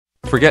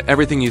Forget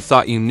everything you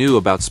thought you knew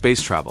about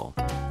space travel.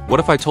 What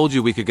if I told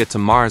you we could get to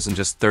Mars in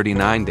just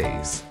 39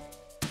 days?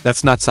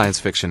 That's not science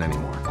fiction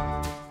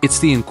anymore. It's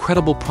the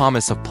incredible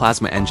promise of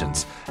plasma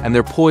engines, and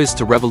they're poised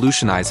to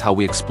revolutionize how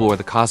we explore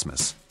the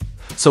cosmos.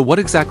 So what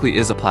exactly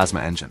is a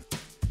plasma engine?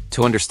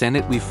 To understand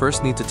it, we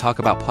first need to talk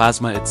about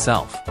plasma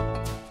itself.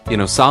 You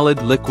know,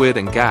 solid, liquid,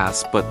 and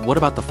gas, but what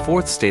about the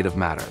fourth state of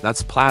matter?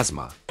 That's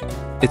plasma.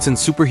 It's in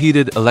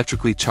superheated,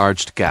 electrically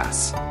charged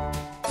gas.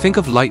 Think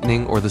of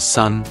lightning or the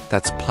sun,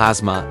 that's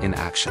plasma in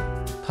action.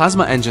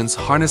 Plasma engines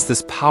harness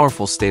this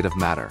powerful state of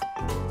matter.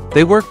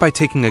 They work by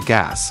taking a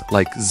gas,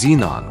 like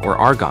xenon or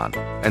argon,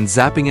 and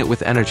zapping it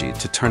with energy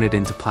to turn it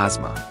into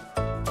plasma.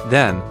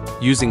 Then,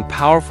 using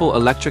powerful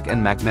electric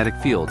and magnetic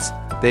fields,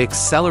 they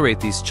accelerate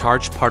these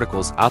charged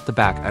particles out the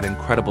back at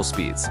incredible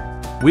speeds.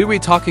 We're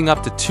talking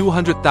up to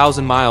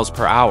 200,000 miles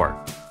per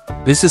hour.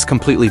 This is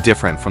completely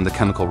different from the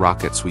chemical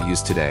rockets we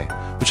use today,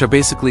 which are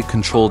basically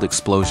controlled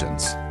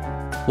explosions.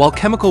 While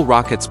chemical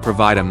rockets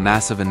provide a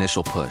massive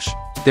initial push,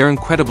 they're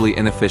incredibly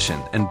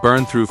inefficient and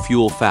burn through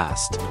fuel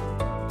fast.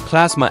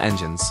 Plasma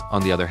engines,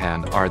 on the other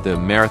hand, are the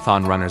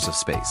marathon runners of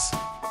space.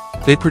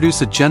 They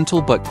produce a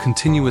gentle but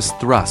continuous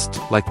thrust,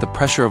 like the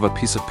pressure of a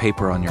piece of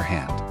paper on your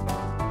hand.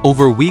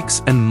 Over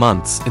weeks and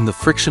months in the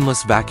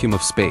frictionless vacuum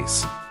of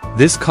space,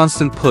 this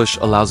constant push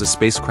allows a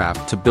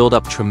spacecraft to build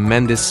up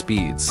tremendous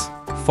speeds,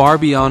 far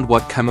beyond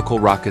what chemical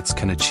rockets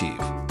can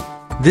achieve.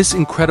 This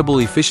incredible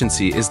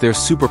efficiency is their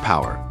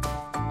superpower.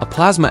 A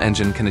plasma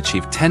engine can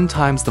achieve 10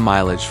 times the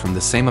mileage from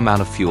the same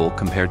amount of fuel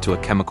compared to a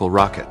chemical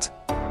rocket.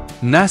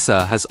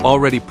 NASA has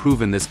already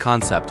proven this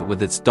concept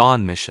with its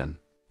Dawn mission,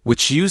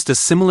 which used a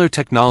similar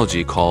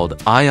technology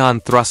called ion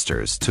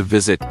thrusters to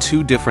visit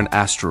 2 different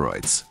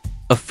asteroids,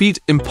 a feat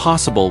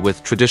impossible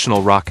with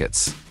traditional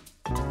rockets.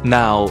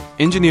 Now,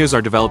 engineers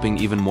are developing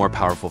even more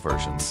powerful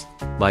versions,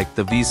 like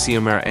the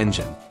VCMR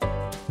engine.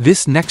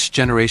 This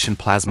next-generation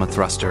plasma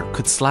thruster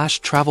could slash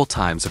travel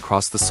times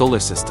across the solar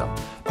system,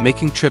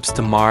 making trips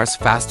to Mars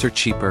faster,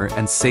 cheaper,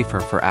 and safer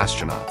for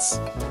astronauts.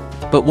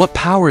 But what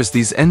powers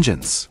these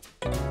engines?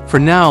 For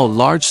now,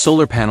 large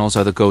solar panels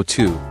are the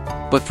go-to,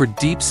 but for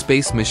deep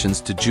space missions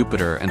to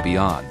Jupiter and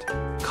beyond,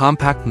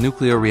 compact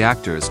nuclear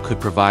reactors could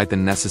provide the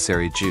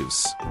necessary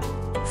juice.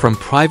 From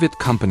private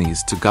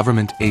companies to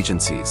government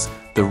agencies,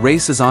 the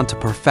race is on to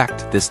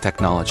perfect this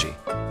technology.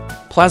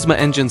 Plasma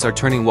engines are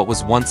turning what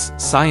was once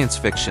science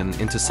fiction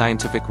into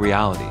scientific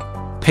reality,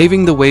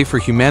 paving the way for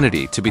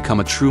humanity to become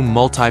a true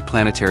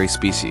multi-planetary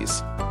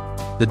species.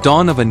 The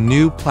dawn of a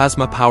new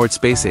plasma-powered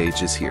space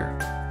age is here.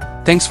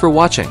 Thanks for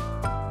watching.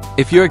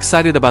 If you're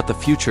excited about the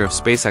future of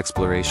space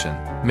exploration,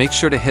 make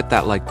sure to hit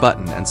that like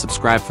button and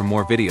subscribe for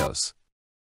more videos.